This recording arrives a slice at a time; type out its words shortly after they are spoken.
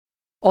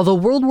Although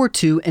World War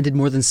II ended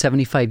more than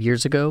 75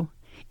 years ago,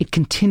 it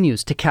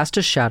continues to cast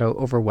a shadow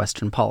over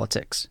Western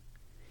politics.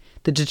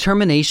 The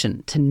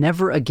determination to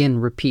never again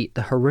repeat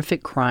the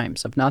horrific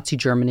crimes of Nazi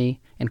Germany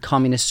and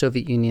Communist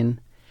Soviet Union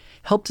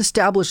helped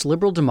establish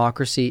liberal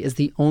democracy as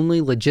the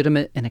only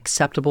legitimate and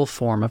acceptable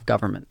form of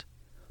government.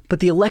 But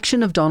the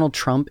election of Donald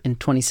Trump in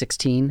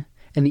 2016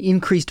 and the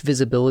increased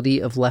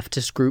visibility of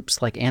leftist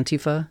groups like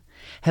Antifa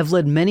have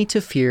led many to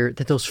fear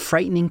that those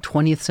frightening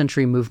 20th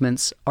century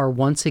movements are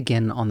once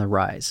again on the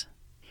rise.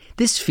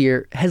 This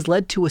fear has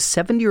led to a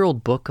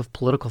 70-year-old book of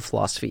political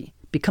philosophy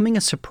becoming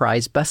a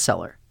surprise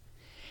bestseller.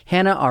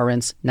 Hannah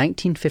Arendt's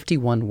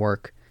 1951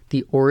 work,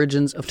 The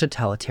Origins of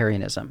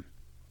Totalitarianism.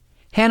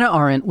 Hannah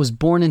Arendt was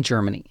born in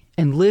Germany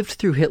and lived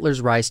through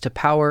Hitler's rise to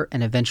power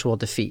and eventual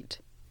defeat.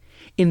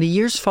 In the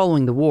years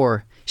following the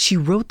war, she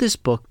wrote this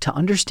book to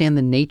understand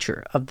the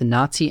nature of the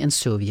Nazi and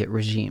Soviet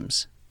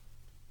regimes.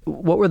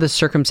 What were the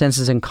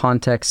circumstances and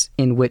contexts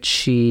in which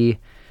she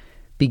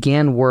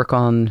began work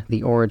on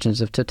the origins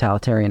of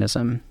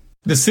totalitarianism?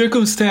 The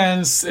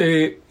circumstance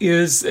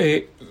is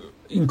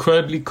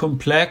incredibly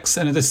complex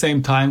and at the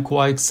same time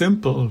quite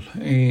simple.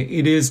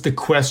 It is the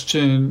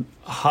question,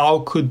 how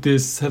could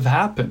this have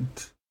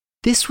happened?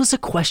 This was a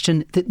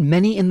question that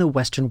many in the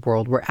Western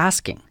world were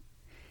asking.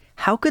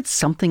 How could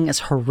something as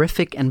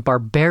horrific and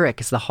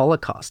barbaric as the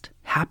Holocaust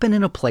happen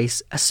in a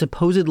place as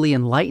supposedly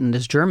enlightened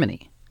as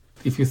Germany?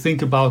 If you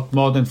think about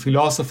modern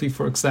philosophy,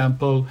 for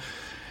example,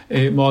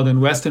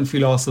 modern Western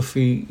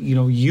philosophy,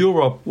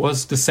 Europe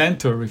was the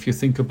center. If you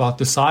think about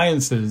the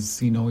sciences,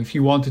 if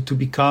you wanted to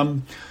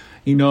become,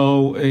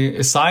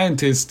 a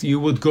scientist, you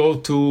would go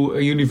to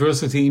a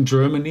university in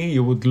Germany,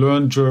 you would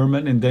learn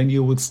German, and then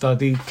you would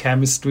study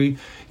chemistry,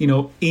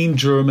 in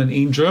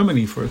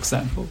Germany, for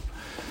example.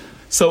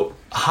 So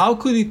how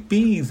could it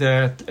be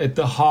that at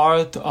the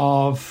heart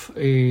of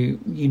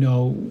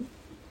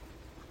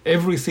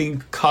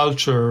everything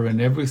culture and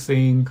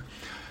everything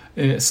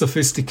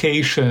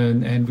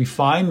sophistication and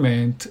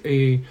refinement,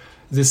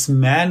 this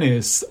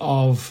menace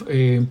of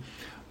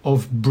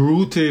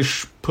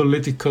brutish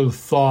political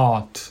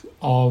thought,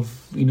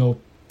 of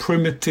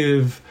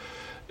primitive,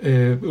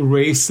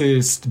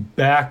 racist,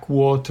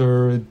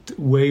 backwatered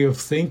way of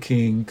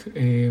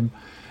thinking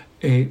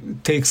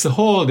takes a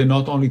hold, and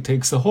not only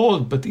takes a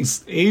hold, but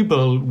is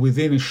able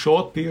within a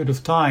short period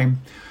of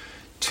time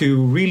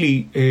to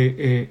really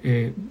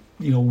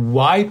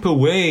wipe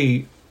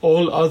away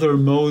all other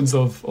modes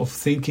of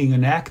thinking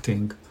and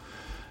acting,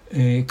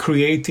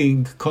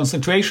 creating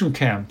concentration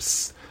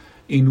camps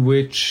in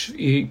which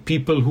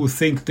people who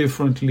think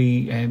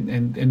differently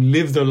and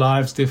live their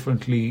lives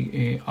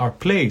differently are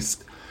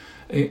placed.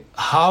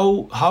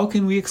 How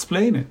can we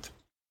explain it?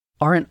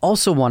 Arendt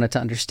also wanted to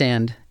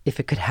understand if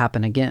it could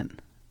happen again.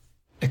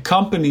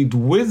 Accompanied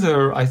with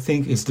her, I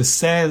think, is the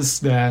sense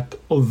that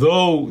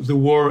although the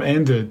war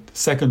ended,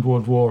 Second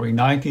World War, in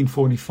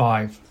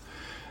 1945,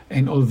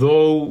 and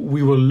although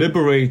we were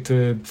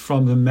liberated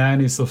from the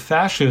menace of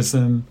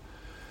fascism,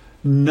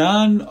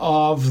 none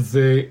of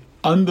the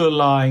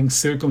underlying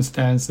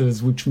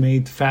circumstances which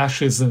made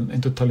fascism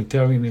and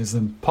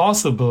totalitarianism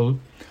possible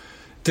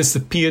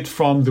disappeared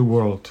from the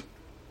world.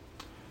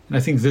 And I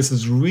think this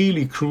is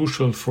really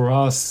crucial for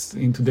us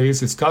in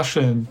today's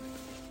discussion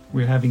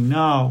we're having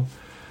now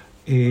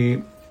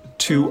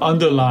to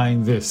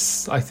underline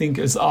this. I think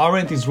as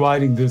Arendt is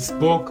writing this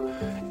book,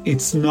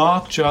 it's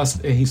not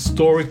just a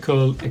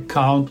historical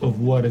account of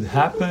what had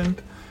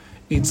happened.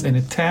 It's an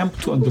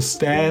attempt to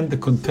understand the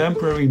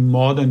contemporary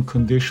modern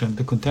condition,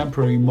 the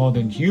contemporary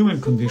modern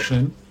human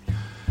condition,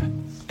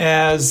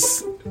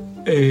 as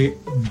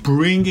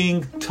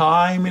bringing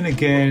time and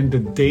again the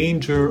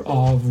danger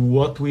of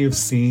what we have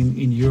seen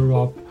in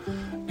Europe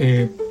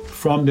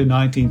from the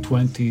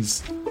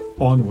 1920s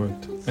onward.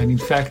 And in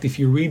fact, if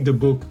you read the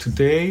book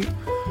today,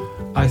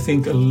 I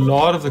think a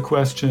lot of the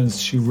questions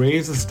she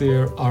raises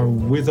there are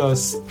with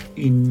us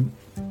in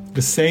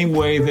the same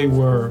way they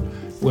were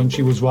when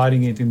she was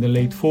writing it in the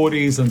late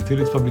 40s until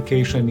its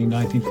publication in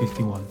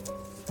 1951.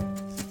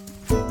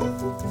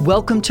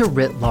 Welcome to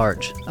Writ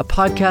Large, a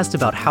podcast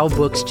about how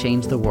books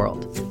change the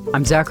world.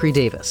 I'm Zachary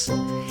Davis.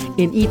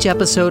 In each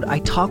episode, I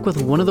talk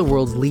with one of the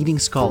world's leading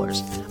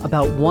scholars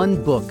about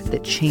one book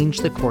that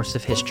changed the course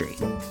of history.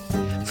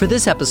 For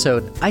this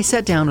episode, I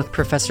sat down with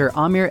Professor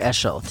Amir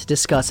Eshel to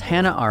discuss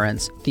Hannah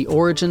Arendt's The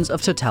Origins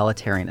of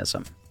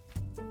Totalitarianism.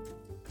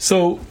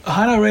 So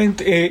Hannah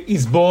Arendt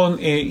is born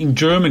in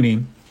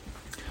Germany.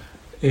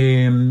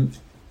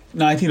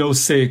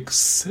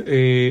 1906,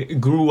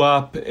 grew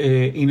up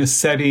in a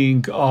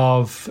setting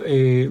of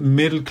a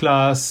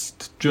middle-class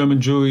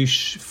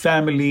German-Jewish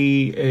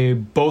family.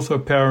 Both her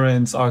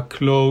parents are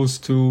close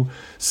to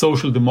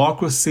social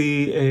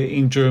democracy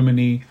in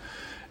Germany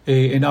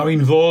and are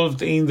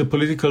involved in the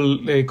political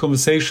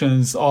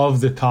conversations of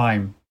the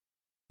time.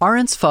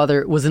 Arendt's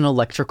father was an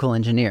electrical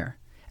engineer,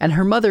 and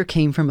her mother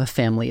came from a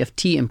family of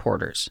tea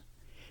importers.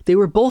 They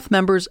were both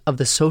members of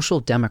the Social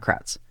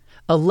Democrats,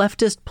 a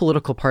leftist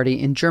political party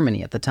in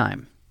Germany at the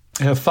time.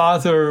 Her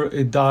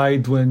father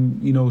died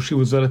when, she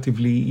was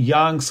relatively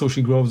young, so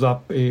she grows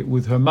up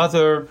with her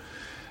mother.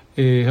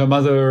 Her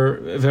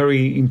mother,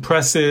 very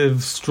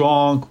impressive,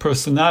 strong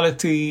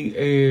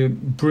personality,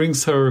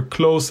 brings her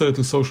closer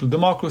to social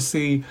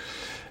democracy,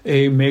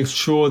 makes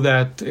sure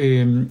that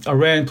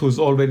Arendt, who was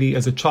already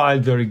as a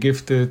child very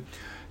gifted,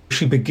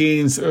 she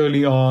begins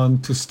early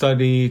on to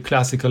study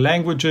classical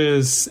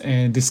languages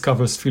and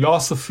discovers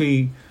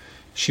philosophy.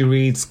 She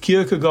reads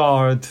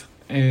Kierkegaard.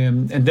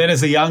 And then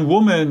as a young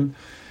woman,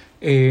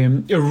 a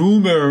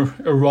rumor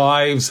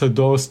arrives her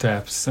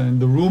doorsteps.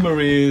 And the rumor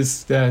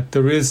is that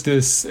there is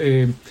this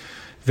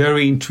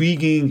very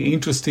intriguing,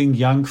 interesting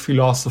young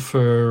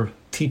philosopher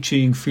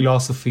teaching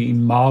philosophy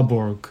in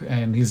Marburg.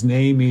 And his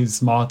name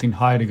is Martin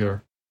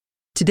Heidegger.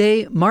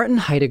 Today, Martin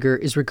Heidegger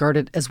is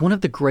regarded as one of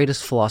the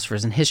greatest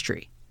philosophers in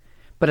history.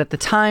 But at the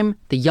time,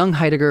 the young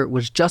Heidegger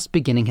was just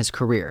beginning his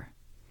career.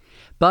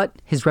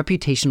 But his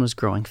reputation was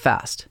growing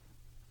fast.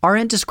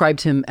 Arendt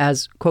described him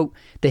as, quote,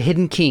 the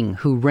hidden king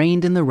who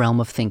reigned in the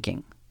realm of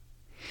thinking.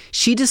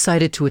 She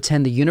decided to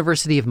attend the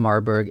University of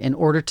Marburg in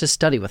order to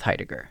study with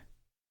Heidegger.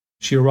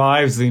 She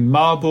arrives in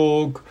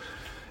Marburg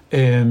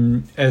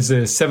as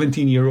a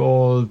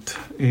 17-year-old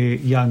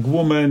young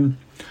woman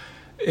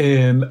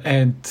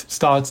and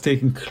starts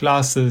taking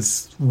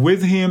classes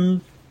with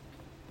him.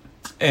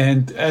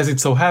 And as it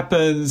so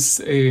happens,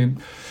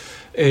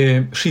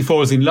 she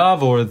falls in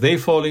love, or they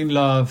fall in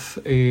love,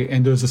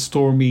 and there's a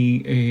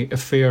stormy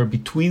affair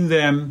between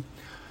them.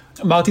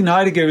 Martin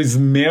Heidegger is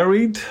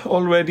married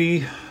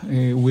already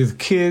with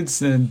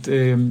kids and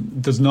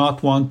does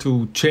not want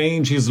to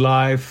change his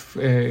life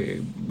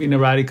in a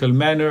radical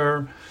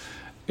manner.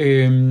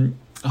 Hannah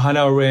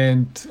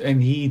Arendt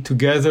and he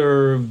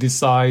together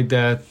decide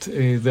that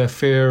the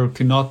affair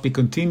cannot be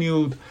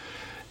continued.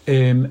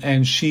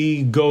 And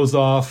she goes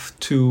off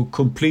to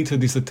complete her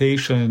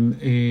dissertation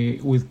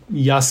with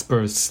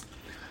Jaspers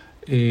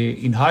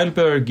in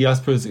Heidelberg.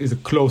 Jaspers is a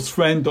close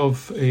friend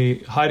of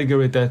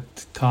Heidegger at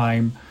that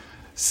time,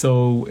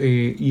 so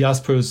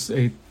Jaspers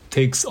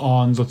takes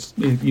on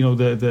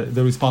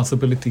the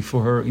responsibility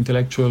for her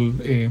intellectual,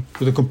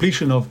 for the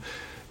completion of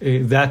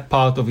that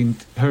part of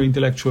her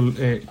intellectual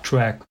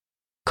track.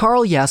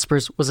 Karl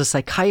Jaspers was a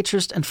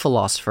psychiatrist and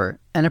philosopher,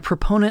 and a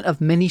proponent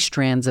of many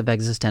strands of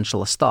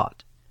existentialist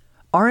thought.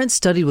 Arendt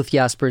studied with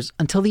Jaspers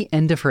until the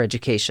end of her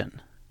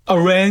education.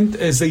 Arendt,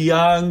 as a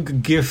young,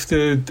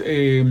 gifted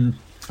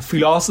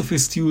philosophy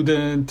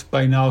student,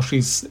 by now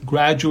she's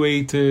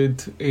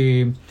graduated,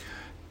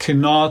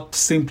 cannot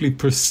simply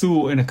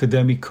pursue an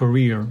academic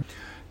career.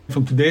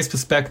 From today's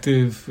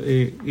perspective,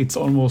 it's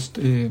almost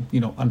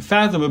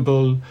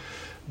unfathomable.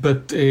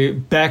 But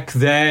back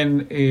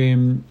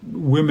then,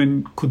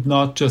 women could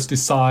not just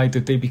decide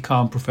that they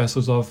become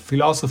professors of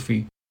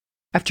philosophy.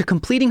 After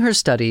completing her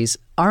studies,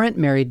 Arendt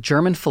married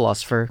German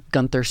philosopher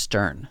Gunther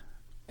Stern.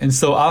 And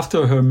so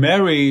after her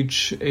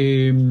marriage,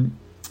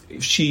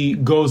 she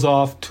goes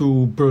off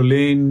to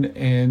Berlin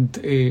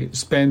and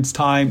spends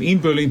time in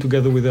Berlin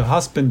together with her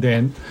husband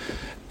then,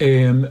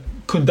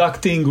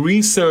 conducting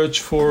research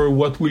for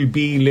what will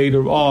be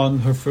later on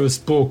her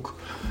first book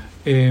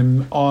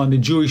on a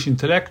Jewish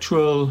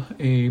intellectual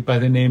by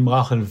the name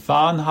Rachel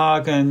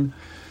Varnhagen.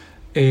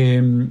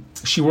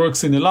 She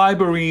works in the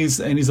libraries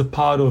and is a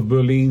part of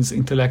Berlin's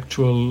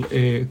intellectual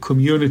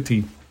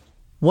community.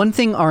 One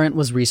thing Arendt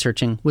was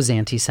researching was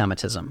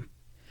anti-Semitism.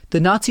 The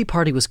Nazi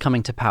Party was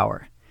coming to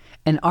power,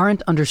 and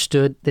Arendt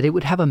understood that it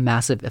would have a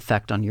massive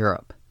effect on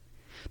Europe.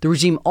 The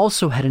regime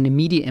also had an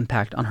immediate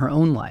impact on her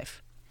own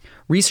life.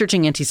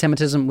 Researching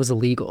anti-Semitism was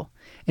illegal,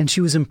 and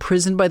she was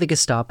imprisoned by the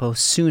Gestapo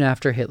soon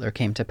after Hitler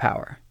came to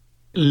power.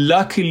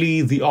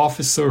 Luckily, the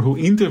officer who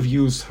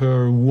interviews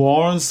her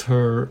warns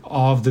her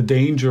of the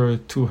danger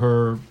to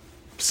her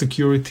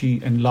security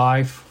and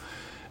life,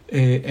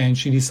 and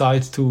she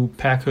decides to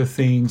pack her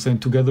things and,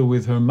 together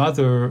with her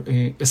mother,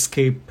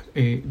 escape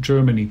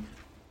Germany.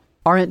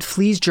 Arendt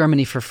flees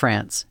Germany for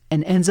France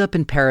and ends up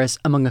in Paris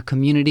among a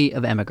community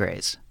of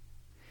émigrés.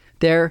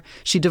 There,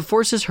 she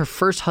divorces her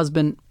first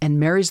husband and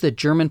marries the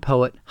German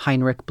poet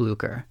Heinrich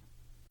Blücher.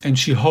 And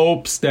she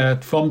hopes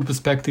that from the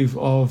perspective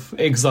of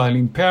exile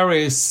in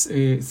Paris,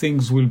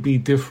 things will be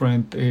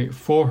different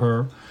for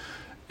her.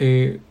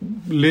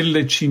 Little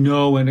did she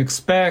know and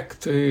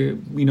expect, the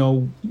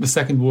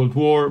Second World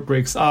War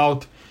breaks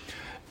out.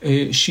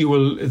 She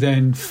will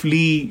then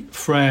flee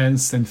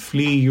France and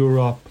flee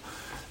Europe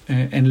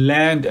and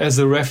land as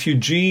a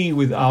refugee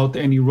without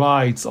any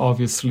rights,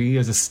 obviously,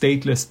 as a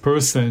stateless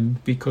person,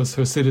 because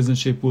her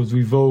citizenship was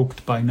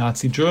revoked by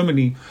Nazi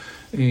Germany.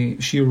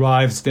 She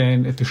arrives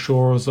then at the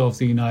shores of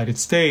the United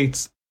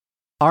States.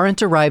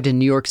 Arendt arrived in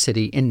New York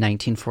City in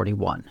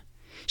 1941.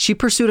 She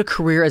pursued a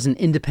career as an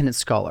independent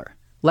scholar,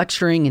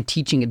 lecturing and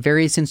teaching at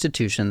various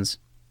institutions,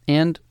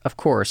 and, of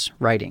course,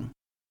 writing.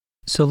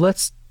 So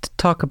let's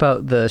talk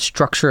about the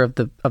structure of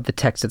the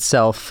text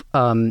itself.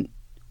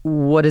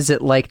 What is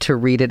it like to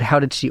read it? How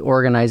did she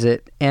organize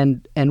it?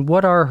 And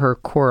what are her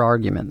core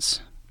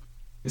arguments?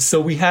 So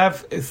we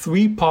have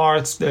three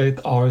parts that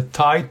are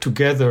tied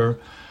together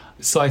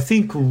So I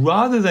think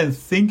rather than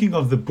thinking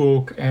of the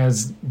book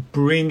as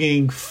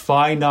bringing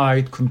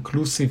finite,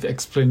 conclusive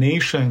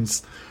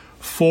explanations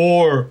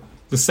for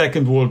the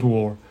Second World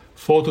War,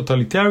 for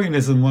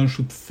totalitarianism, one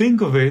should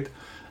think of it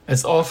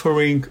as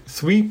offering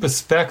three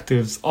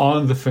perspectives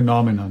on the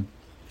phenomenon.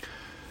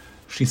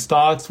 She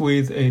starts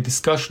with a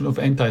discussion of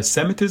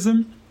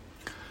anti-Semitism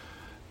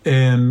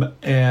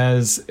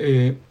as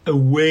a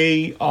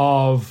way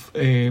of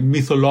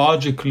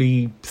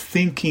mythologically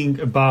thinking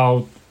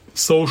about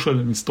social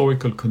and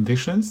historical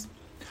conditions,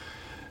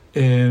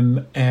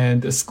 and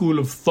a school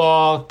of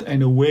thought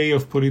and a way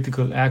of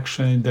political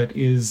action that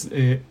is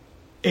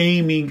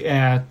aiming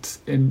at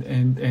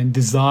and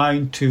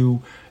designed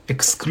to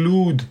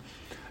exclude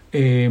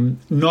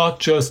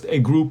not just a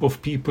group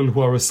of people who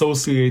are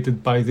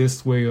associated by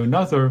this way or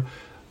another,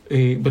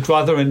 but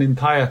rather an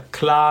entire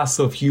class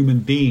of human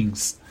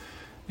beings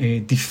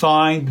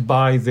defined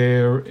by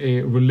their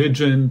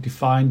religion,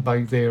 defined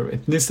by their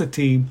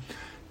ethnicity,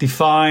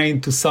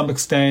 defined to some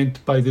extent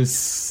by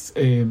this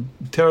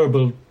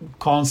terrible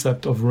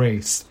concept of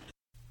race.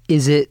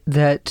 Is it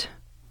that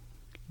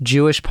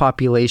Jewish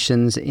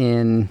populations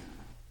in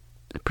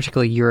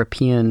particularly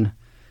European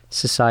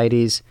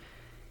societies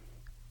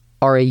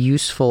are a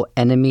useful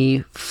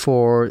enemy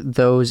for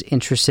those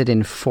interested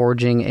in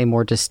forging a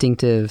more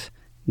distinctive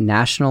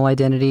national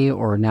identity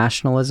or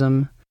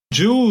nationalism?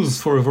 Jews,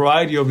 for a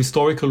variety of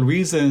historical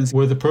reasons,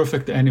 were the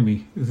perfect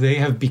enemy. They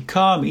have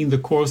become, in the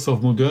course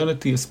of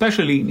modernity,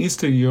 especially in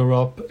Eastern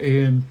Europe,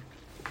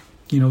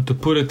 to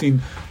put it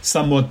in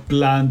somewhat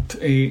blunt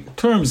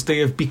terms, they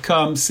have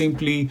become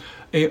simply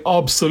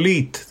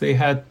obsolete. They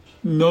had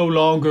no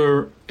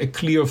longer a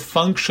clear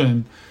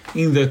function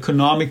in the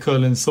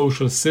economical and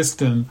social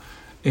system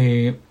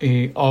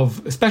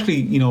of,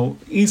 especially,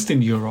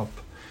 Eastern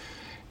Europe.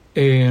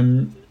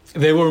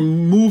 They were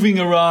moving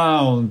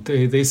around.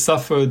 They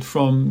suffered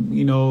from,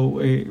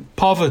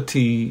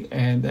 poverty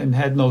and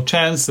had no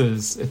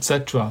chances,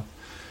 etc.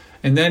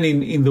 And then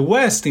in the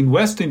West, in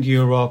Western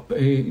Europe,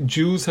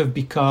 Jews have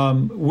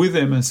become, with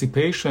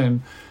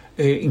emancipation,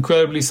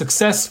 incredibly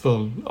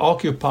successful,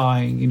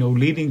 occupying,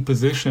 leading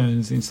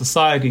positions in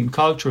society, in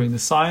culture, in the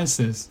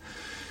sciences.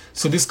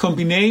 So this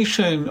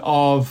combination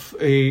of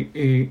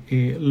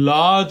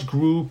large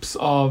groups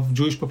of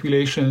Jewish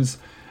populations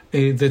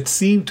that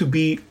seem to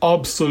be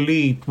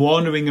obsolete,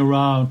 wandering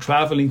around,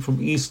 traveling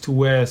from east to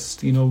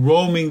west,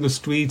 roaming the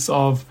streets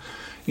of,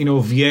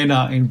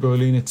 Vienna and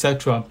Berlin,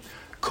 etc.,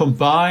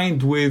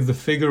 combined with the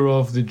figure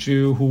of the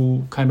Jew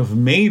who kind of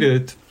made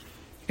it,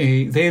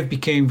 they have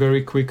become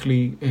very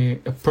quickly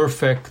a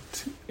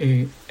perfect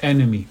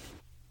enemy.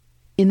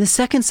 In the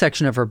second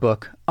section of her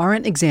book,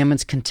 Arendt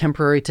examines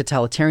contemporary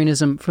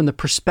totalitarianism from the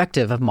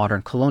perspective of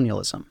modern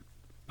colonialism.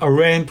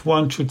 Arendt,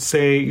 one should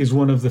say, is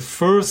one of the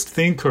first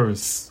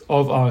thinkers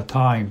of our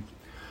time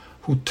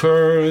who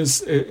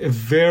turns a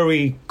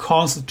very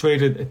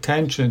concentrated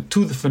attention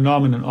to the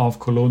phenomenon of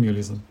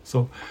colonialism.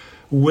 So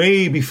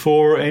way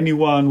before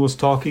anyone was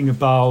talking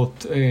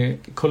about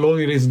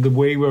colonialism the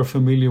way we're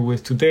familiar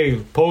with today,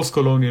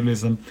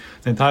 post-colonialism,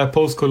 the entire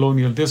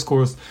post-colonial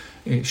discourse,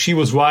 she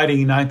was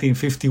writing in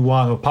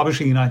 1951 or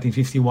publishing in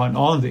 1951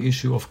 on the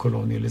issue of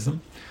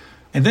colonialism.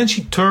 And then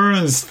she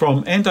turns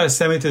from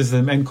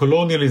anti-Semitism and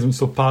colonialism,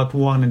 so part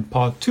one and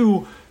part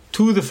two,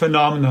 to the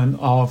phenomenon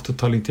of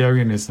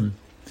totalitarianism,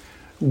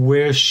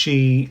 where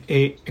she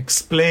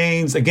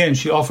explains, again,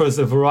 she offers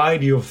a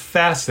variety of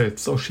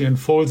facets, or she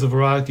unfolds a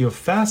variety of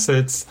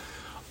facets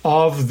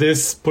of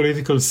this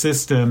political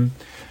system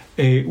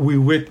we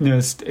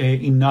witnessed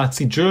in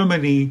Nazi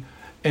Germany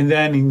and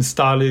then in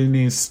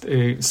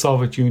Stalinist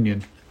Soviet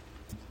Union.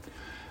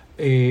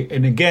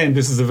 And again,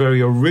 this is a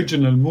very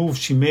original move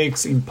she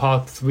makes in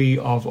part 3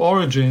 of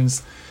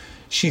Origins.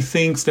 She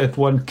thinks that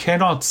one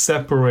cannot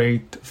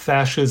separate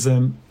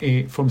fascism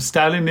from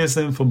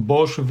Stalinism, from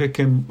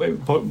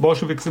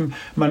Bolshevism.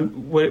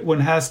 One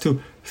has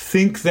to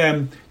think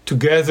them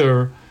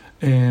together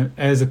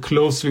as a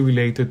closely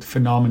related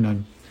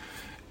phenomenon.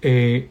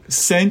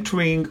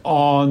 Centering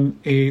on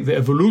the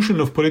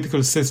evolution of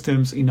political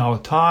systems in our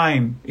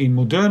time, in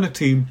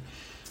modernity,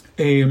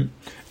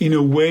 in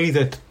a way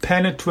that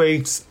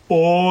penetrates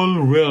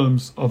all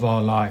realms of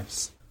our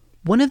lives.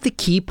 One of the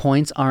key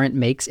points Arendt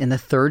makes in the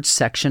third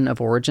section of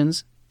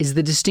Origins is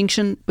the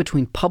distinction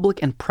between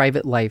public and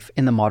private life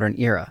in the modern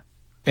era.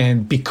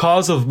 And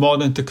because of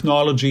modern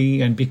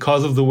technology and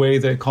because of the way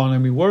the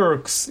economy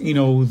works,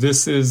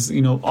 this is,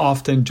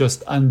 often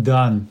just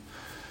undone.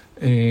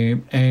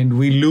 And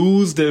we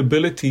lose the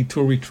ability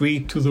to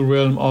retreat to the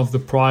realm of the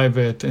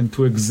private and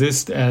to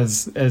exist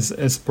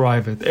as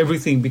private.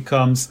 Everything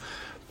becomes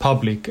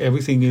public.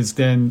 Everything is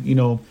then,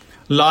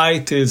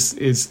 light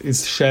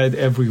is shed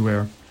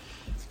everywhere.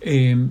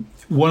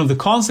 One of the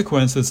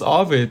consequences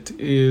of it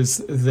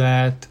is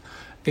that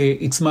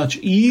it's much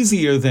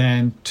easier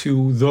then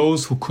to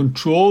those who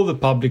control the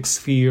public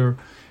sphere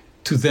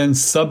to then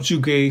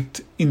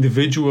subjugate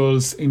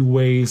individuals in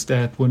ways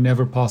that were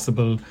never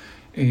possible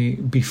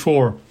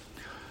before.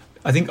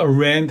 I think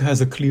Arendt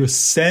has a clear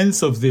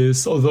sense of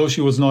this, although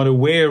she was not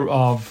aware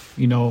of,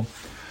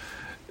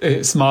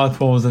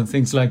 smartphones and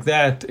things like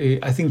that.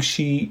 I think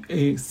she,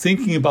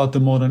 thinking about the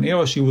modern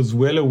era, she was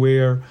well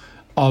aware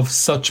of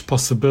such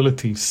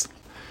possibilities.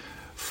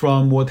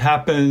 From what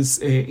happens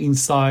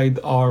inside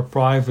our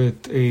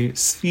private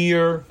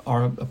sphere,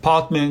 our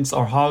apartments,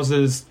 our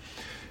houses,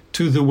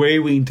 to the way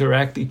we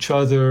interact each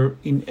other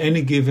in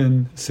any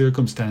given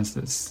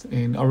circumstances.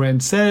 And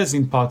Arendt says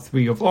in part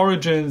 3 of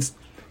Origins,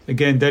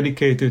 again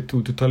dedicated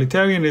to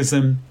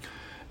totalitarianism,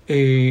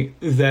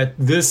 that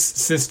this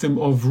system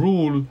of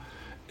rule,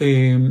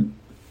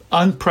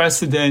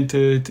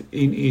 unprecedented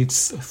in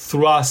its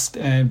thrust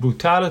and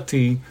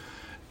brutality,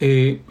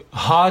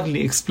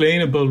 hardly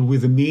explainable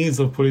with the means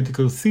of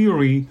political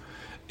theory,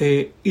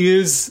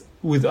 is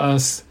with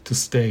us to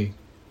stay.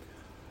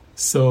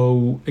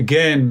 So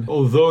again,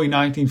 although in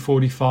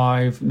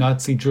 1945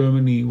 Nazi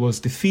Germany was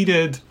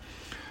defeated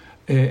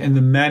and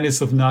the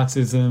menace of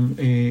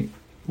Nazism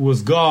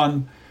was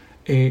gone,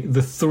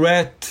 the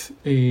threat,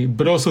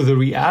 but also the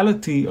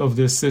reality of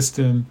this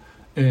system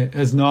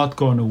has not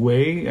gone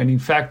away. And in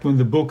fact, when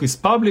the book is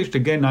published,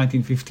 again,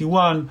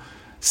 1951,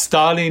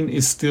 Stalin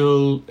is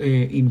still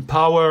in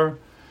power,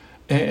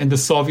 and the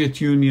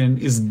Soviet Union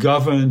is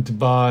governed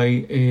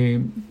by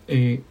a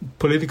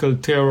political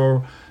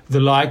terror, the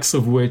likes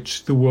of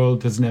which the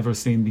world has never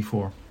seen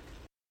before.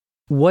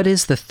 What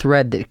is the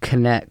thread that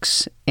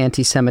connects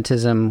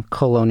anti-Semitism,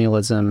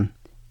 colonialism,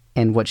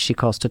 and what she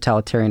calls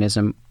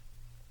totalitarianism?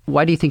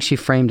 Why do you think she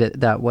framed it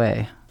that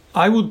way?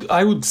 I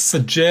would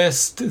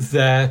suggest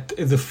that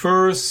the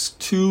first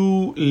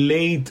two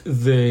laid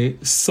the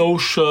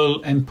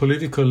social and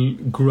political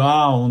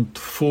ground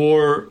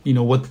for,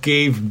 what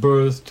gave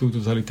birth to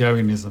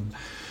totalitarianism.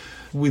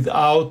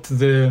 Without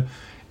the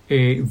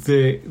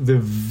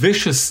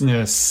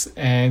viciousness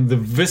and the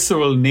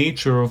visceral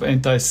nature of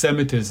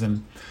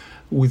anti-Semitism,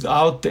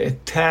 without the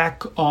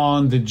attack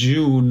on the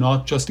Jew,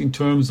 not just in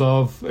terms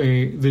of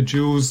the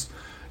Jews'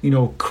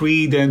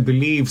 creed and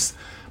beliefs,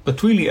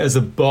 but really as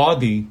a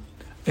body,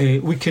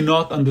 we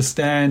cannot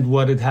understand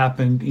what had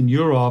happened in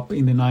Europe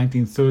in the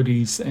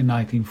 1930s and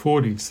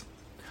 1940s.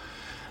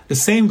 The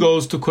same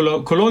goes to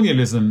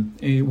colonialism.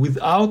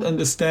 Without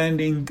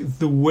understanding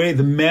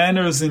the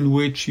manners in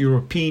which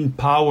European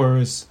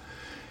powers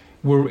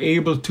were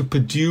able to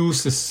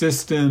produce a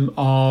system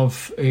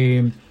of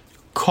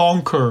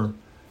conquer,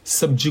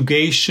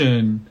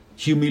 subjugation,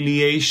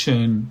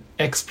 humiliation,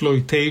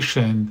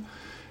 exploitation,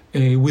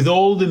 with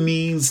all the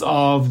means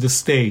of the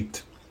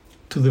state,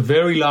 to the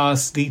very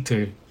last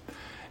detail,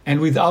 and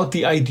without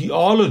the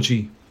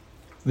ideology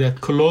that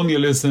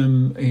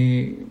colonialism,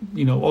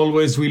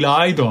 always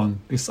relied on,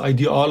 this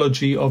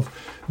ideology of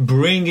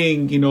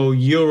bringing,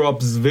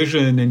 Europe's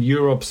vision and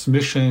Europe's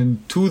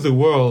mission to the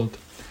world,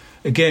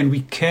 again,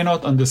 we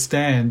cannot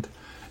understand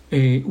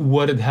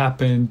what had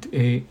happened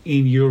in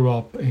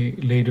Europe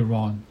later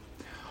on.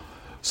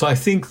 So I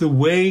think the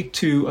way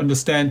to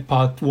understand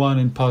part 1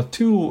 and part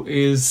 2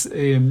 is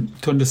to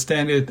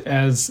understand it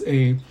as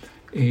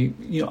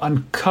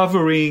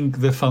uncovering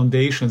the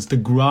foundations, the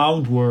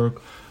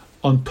groundwork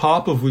on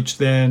top of which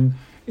then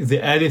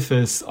the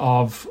edifice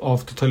of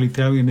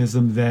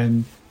totalitarianism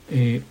then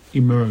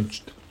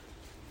emerged.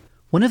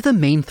 One of the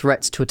main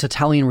threats to a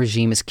totalitarian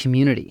regime is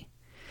community.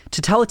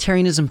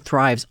 Totalitarianism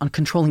thrives on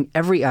controlling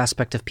every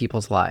aspect of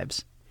people's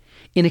lives.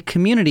 In a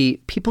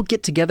community, people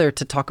get together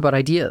to talk about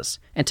ideas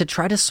and to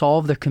try to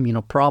solve their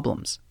communal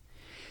problems.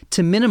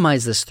 To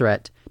minimize this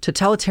threat,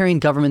 totalitarian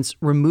governments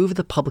remove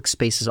the public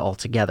spaces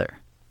altogether.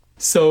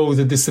 So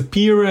the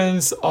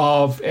disappearance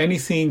of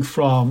anything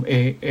from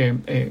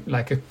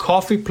like a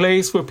coffee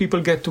place where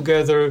people get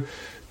together,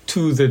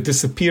 to the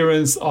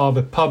disappearance of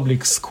a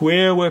public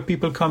square where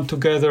people come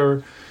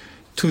together,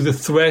 to the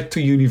threat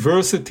to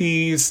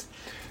universities,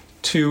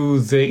 to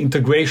the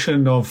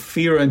integration of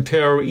fear and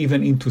terror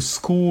even into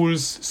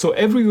schools. So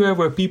everywhere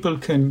where people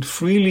can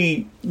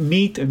freely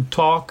meet and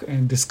talk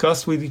and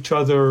discuss with each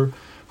other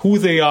who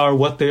they are,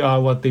 what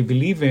they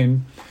believe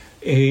in,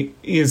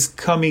 is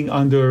coming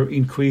under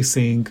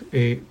increasing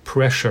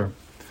pressure.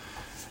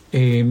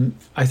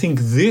 I think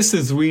this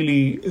is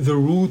really the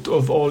root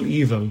of all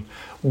evil.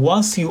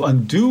 Once you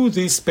undo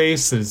these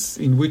spaces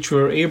in which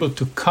we're able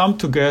to come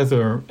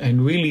together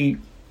and really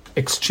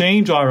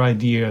exchange our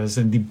ideas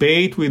and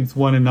debate with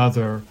one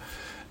another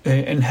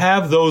and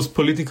have those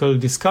political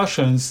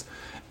discussions,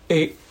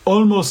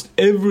 almost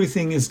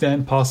everything is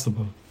then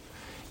possible.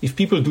 If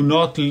people do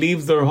not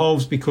leave their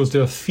homes because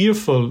they're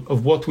fearful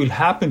of what will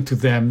happen to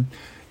them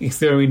if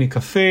they're in a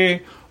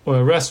cafe or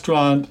a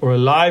restaurant or a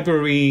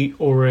library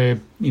or a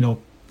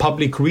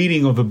public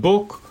reading of a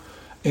book,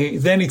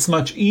 then it's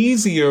much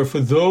easier for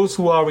those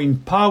who are in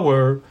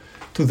power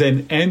to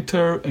then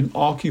enter and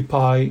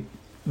occupy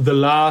the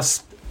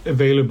last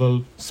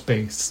available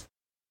space.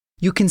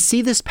 You can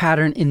see this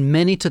pattern in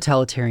many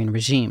totalitarian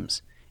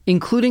regimes,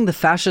 including the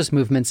fascist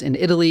movements in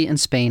Italy and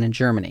Spain and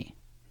Germany.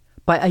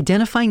 By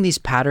identifying these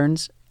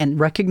patterns and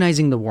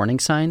recognizing the warning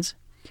signs,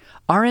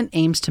 Arendt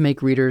aims to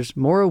make readers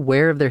more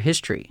aware of their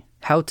history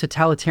how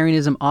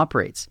totalitarianism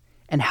operates,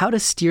 and how to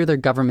steer their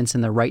governments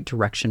in the right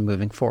direction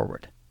moving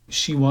forward.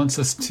 She wants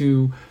us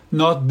to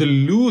not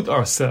delude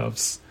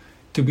ourselves,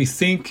 to be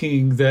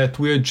thinking that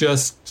we're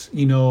just,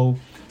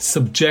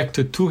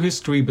 subjected to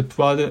history, but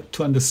rather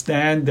to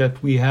understand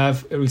that we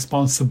have a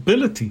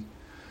responsibility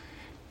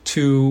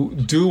to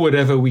do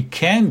whatever we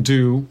can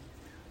do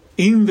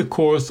in the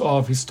course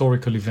of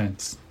historical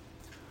events.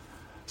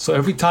 So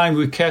every time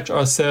we catch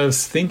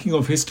ourselves thinking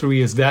of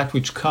history as that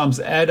which comes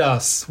at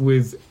us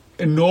with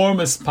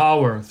enormous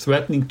power,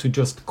 threatening to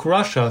just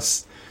crush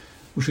us,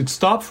 we should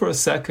stop for a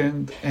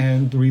second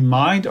and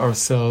remind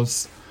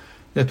ourselves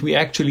that we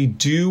actually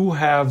do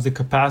have the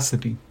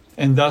capacity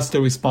and thus the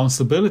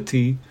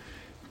responsibility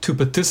to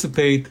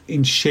participate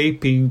in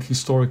shaping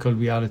historical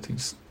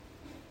realities.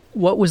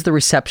 What was the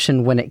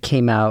reception when it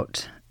came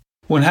out?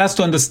 One has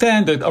to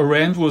understand that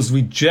Arendt was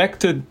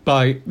rejected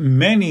by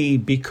many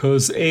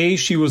because A,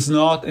 she was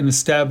not an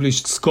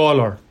established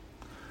scholar,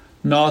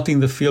 not in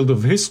the field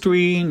of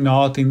history,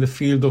 not in the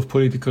field of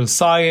political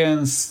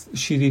science.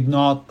 She did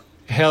not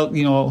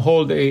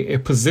hold a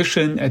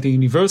position at the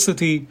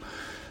university.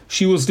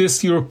 She was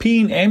this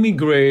European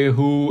émigré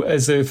who,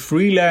 as a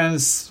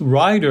freelance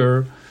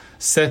writer,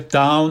 sat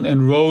down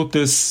and wrote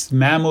this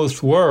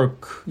mammoth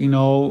work,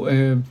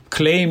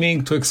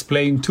 claiming to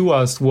explain to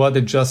us what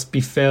had just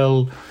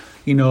befell,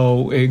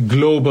 a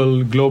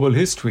global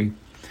history.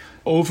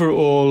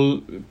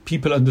 Overall,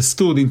 people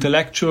understood,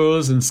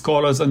 intellectuals and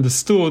scholars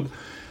understood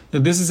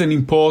that this is an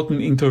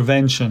important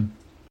intervention.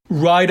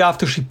 Right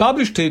after she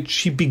published it,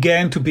 she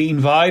began to be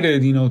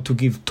invited, to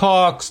give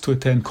talks, to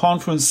attend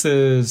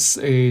conferences,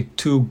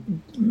 to,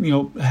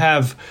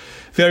 have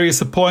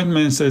various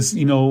appointments as,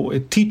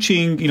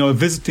 teaching,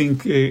 visiting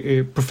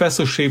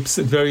professorships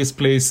at various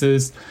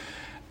places.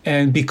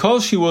 And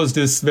because she was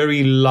this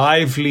very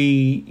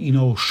lively,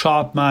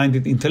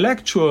 sharp-minded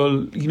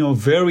intellectual,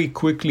 very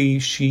quickly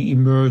she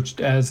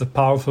emerged as a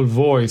powerful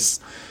voice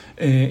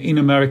in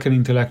American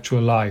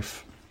intellectual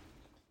life.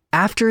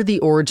 After The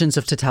Origins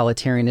of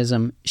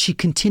Totalitarianism, she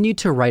continued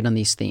to write on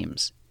these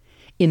themes.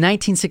 In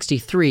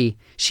 1963,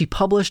 she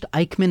published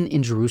Eichmann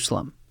in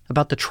Jerusalem,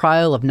 about the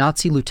trial of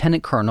Nazi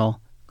Lieutenant Colonel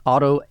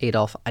Otto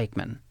Adolf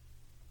Eichmann.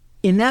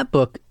 In that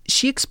book,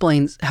 she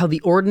explains how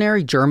the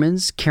ordinary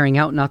Germans carrying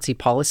out Nazi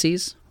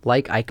policies,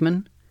 like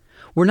Eichmann,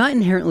 were not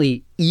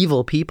inherently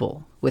evil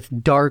people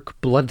with dark,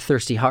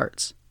 bloodthirsty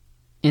hearts.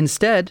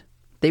 Instead,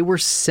 they were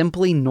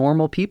simply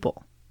normal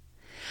people.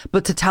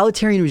 But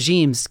totalitarian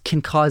regimes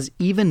can cause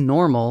even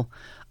normal,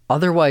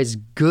 otherwise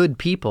good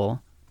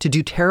people to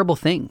do terrible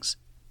things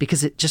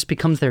because it just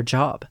becomes their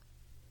job.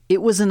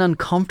 It was an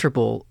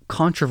uncomfortable,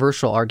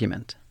 controversial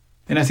argument.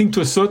 And I think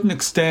to a certain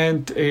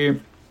extent,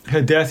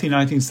 her death in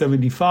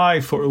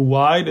 1975, for a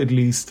while at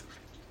least,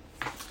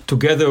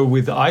 together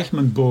with the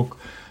Eichmann book,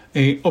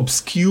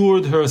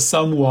 obscured her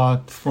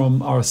somewhat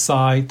from our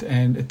sight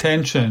and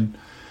attention.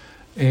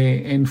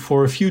 And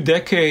for a few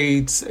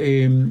decades,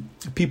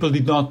 people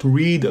did not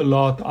read a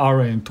lot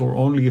Arendt, or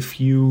only a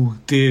few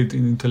did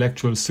in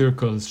intellectual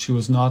circles. She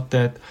was not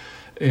that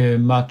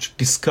much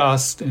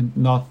discussed and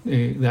not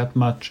that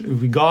much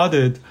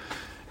regarded.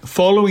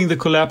 Following the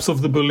collapse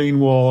of the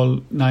Berlin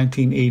Wall,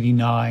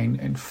 1989,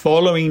 and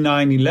following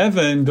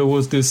 9/11, there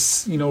was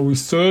this,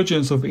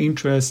 resurgence of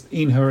interest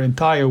in her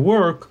entire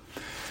work.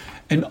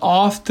 And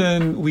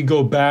often we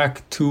go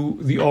back to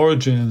The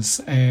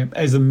Origins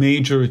as a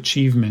major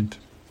achievement.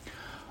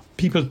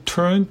 People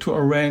turn to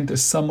Arendt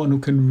as someone who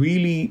can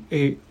really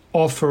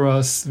offer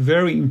us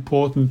very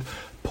important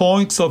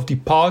points of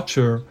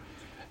departure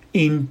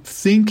in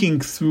thinking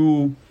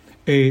through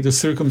the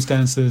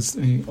circumstances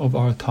of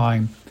our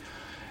time.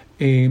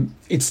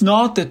 It's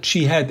not that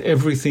she had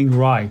everything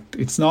right.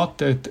 It's not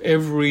that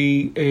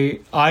every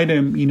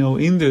item,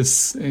 in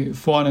this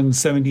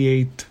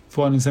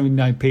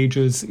 479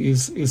 pages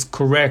is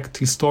correct,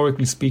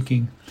 historically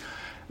speaking.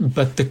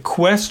 But the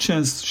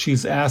questions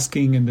she's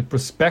asking and the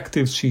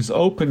perspectives she's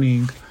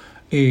opening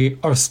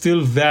are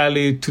still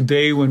valid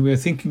today when we're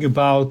thinking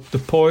about the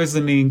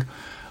poisoning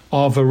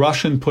of a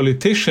Russian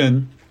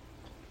politician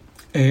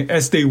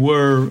as they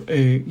were,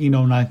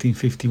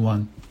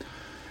 1951.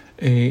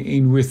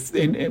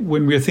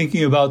 When we're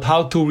thinking about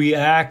how to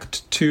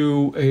react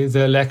to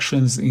the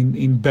elections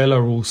in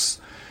Belarus,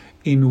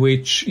 in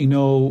which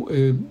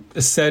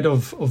a set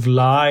of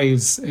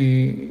lies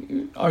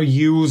are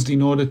used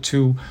in order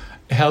to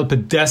help a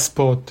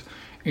despot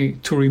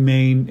to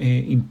remain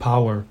in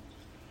power.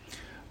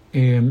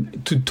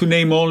 To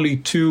name only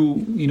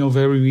two,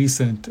 very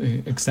recent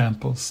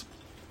examples.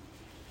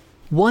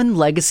 One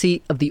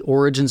legacy of The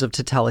Origins of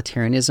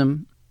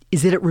Totalitarianism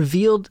is that it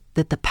revealed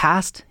that the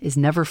past is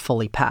never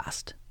fully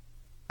past.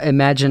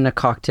 Imagine a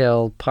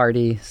cocktail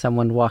party.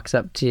 Someone walks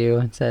up to you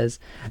and says,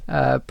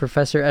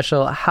 Professor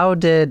Eshel, how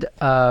did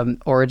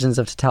Origins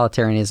of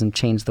Totalitarianism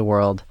change the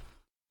world?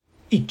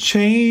 It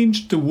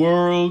changed the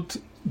world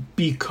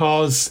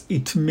because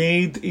it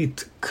made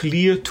it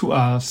clear to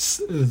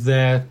us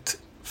that,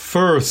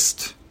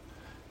 first,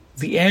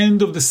 the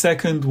end of the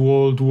Second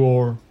World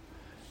War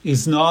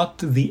is not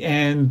the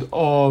end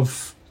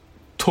of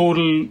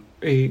total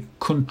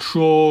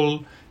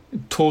control,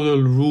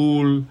 total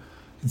rule,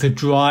 the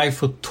drive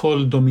for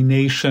total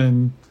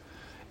domination.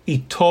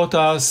 It taught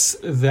us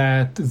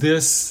that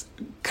this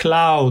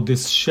cloud,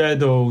 this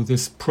shadow,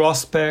 this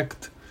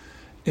prospect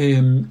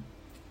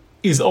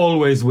is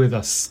always with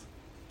us,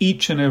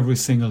 each and every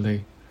single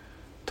day.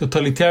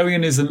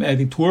 Totalitarianism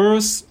at its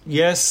worst,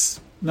 yes,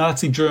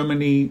 Nazi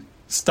Germany,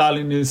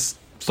 Stalinist,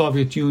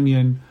 Soviet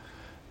Union,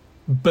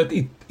 but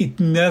it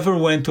never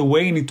went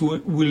away, and it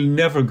will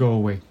never go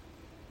away.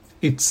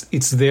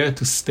 It's there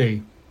to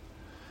stay.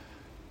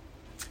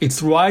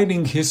 It's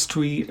writing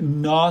history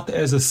not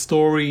as a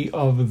story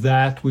of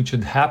that which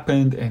had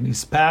happened and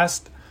is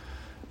past,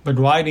 but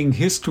writing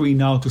history,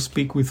 now to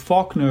speak with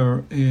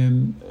Faulkner,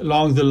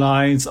 along the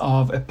lines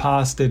of a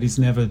past that is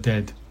never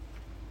dead.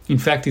 In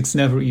fact, it's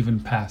never even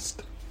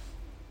past.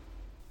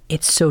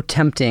 It's so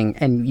tempting,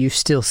 and you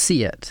still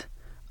see it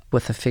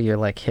with a figure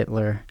like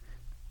Hitler,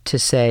 to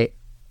say,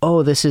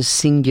 oh, this is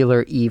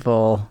singular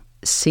evil,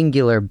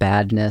 singular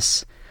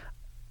badness.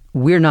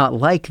 We're not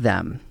like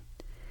them.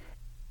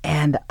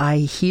 And I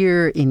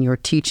hear in your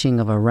teaching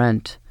of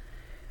Arendt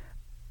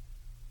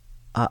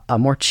a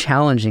more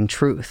challenging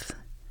truth,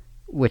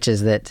 which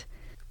is that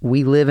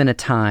we live in a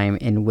time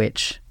in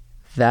which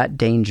that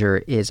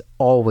danger is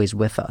always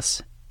with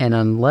us. And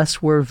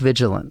unless we're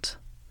vigilant,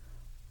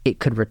 it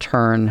could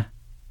return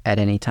at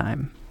any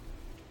time.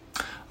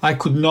 I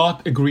could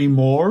not agree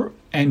more.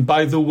 And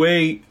by the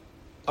way,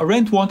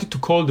 Arendt wanted to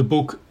call the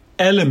book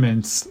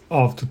Elements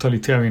of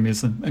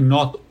Totalitarianism and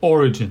not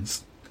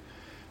Origins.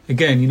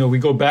 Again, we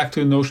go back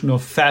to the notion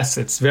of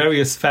facets,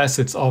 various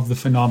facets of the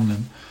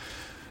phenomenon.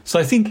 So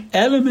I think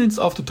elements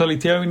of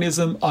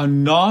totalitarianism are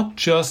not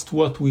just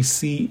what we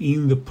see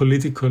in the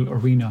political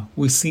arena.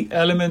 We see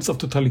elements of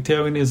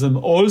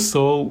totalitarianism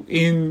also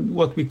in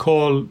what we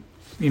call,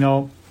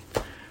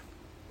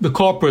 the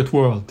corporate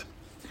world.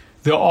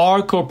 There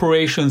are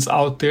corporations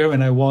out there,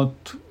 and I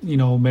won't,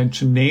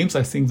 mention names.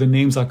 I think the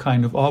names are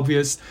kind of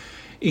obvious,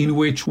 in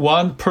which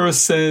one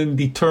person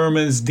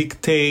determines,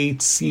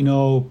 dictates,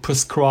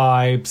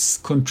 prescribes,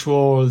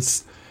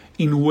 controls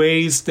in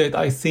ways that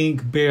I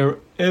think bear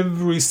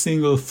every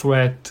single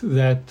threat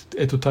that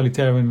a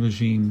totalitarian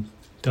regime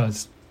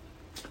does.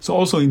 So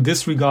also in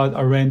this regard,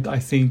 Arendt, I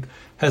think,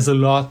 has a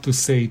lot to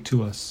say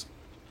to us.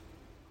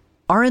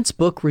 Arendt's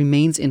book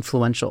remains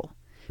influential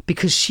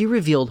because she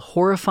revealed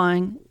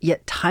horrifying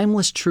yet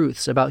timeless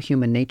truths about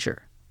human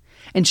nature.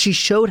 And she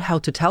showed how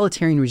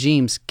totalitarian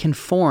regimes can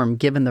form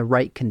given the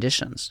right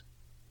conditions.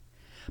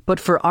 But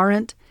for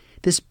Arendt,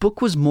 this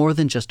book was more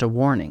than just a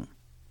warning.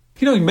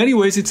 In many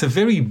ways, it's a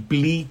very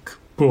bleak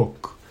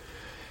book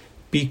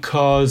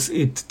because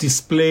it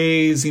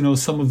displays,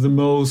 some of the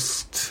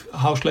most,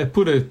 how shall I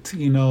put it,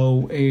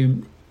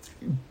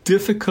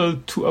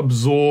 difficult to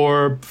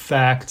absorb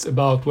facts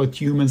about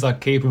what humans are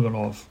capable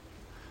of.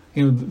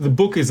 The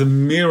book is a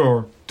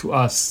mirror to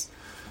us.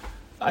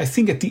 I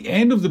think at the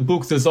end of the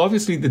book, there's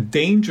obviously the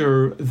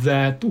danger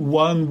that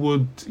one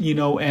would,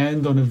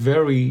 end on a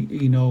very,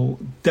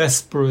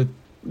 desperate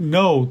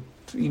note,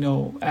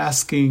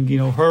 asking,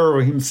 her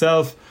or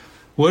himself,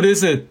 what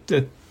is it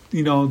that,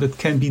 that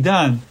can be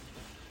done?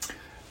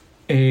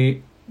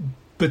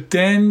 But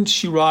then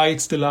she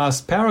writes the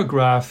last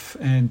paragraph,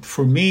 and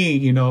for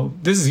me,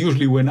 this is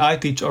usually when I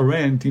teach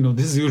Arendt,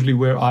 this is usually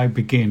where I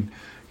begin,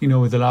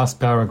 with the last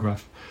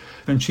paragraph.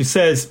 And she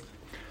says,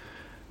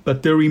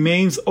 but there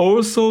remains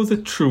also the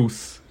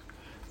truth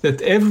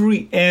that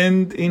every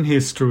end in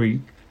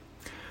history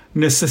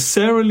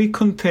necessarily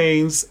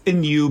contains a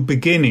new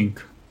beginning.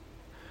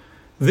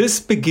 This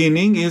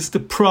beginning is the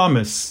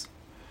promise,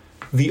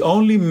 the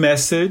only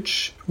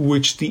message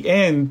which the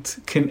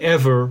end can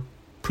ever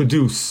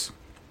produce.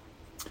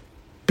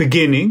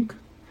 Beginning,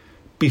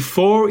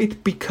 before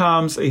it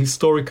becomes a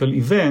historical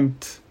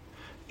event,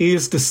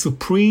 is the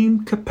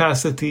supreme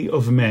capacity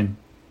of men.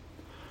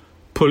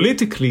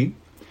 Politically,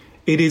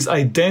 it is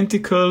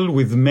identical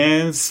with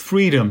man's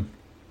freedom.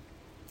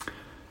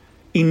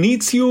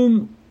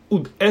 Initium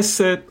ut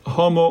esset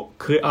homo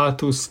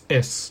creatus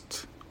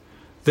est.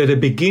 That a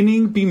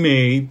beginning be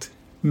made,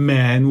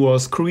 man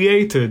was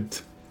created,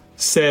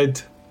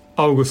 said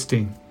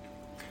Augustine.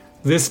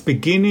 This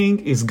beginning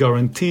is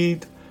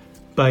guaranteed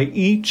by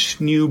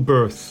each new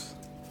birth.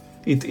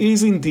 It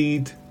is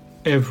indeed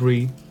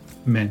every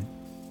man.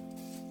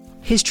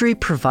 History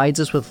provides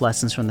us with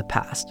lessons from the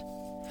past.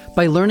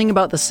 By learning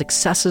about the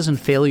successes and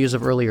failures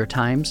of earlier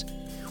times,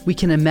 we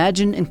can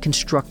imagine and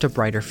construct a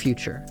brighter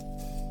future.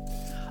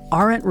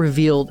 Arendt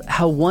revealed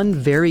how one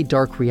very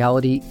dark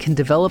reality can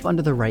develop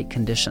under the right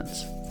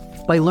conditions.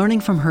 By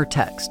learning from her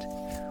text,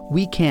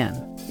 we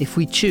can, if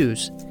we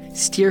choose,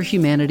 steer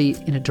humanity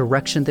in a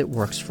direction that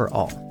works for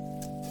all.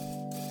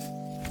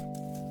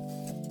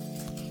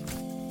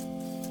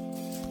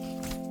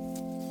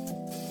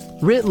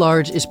 Writ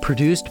Large is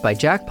produced by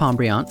Jack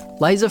Pombriant,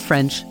 Liza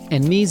French,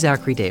 and me,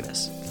 Zachary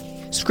Davis.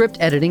 Script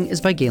editing is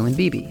by Galen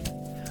Beebe.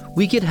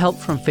 We get help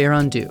from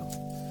Farron Du.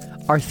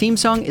 Our theme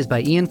song is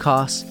by Ian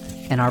Koss,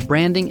 and our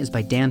branding is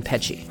by Dan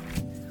Pecci.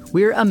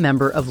 We're a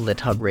member of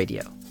LitHub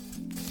Radio.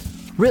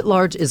 Writ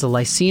Large is a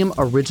Lyceum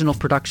original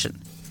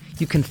production.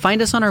 You can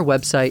find us on our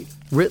website,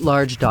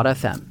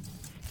 writlarge.fm.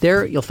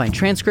 There, you'll find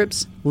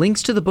transcripts,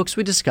 links to the books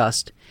we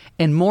discussed,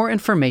 and more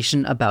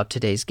information about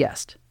today's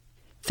guest.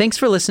 Thanks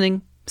for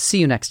listening. See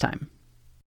you next time.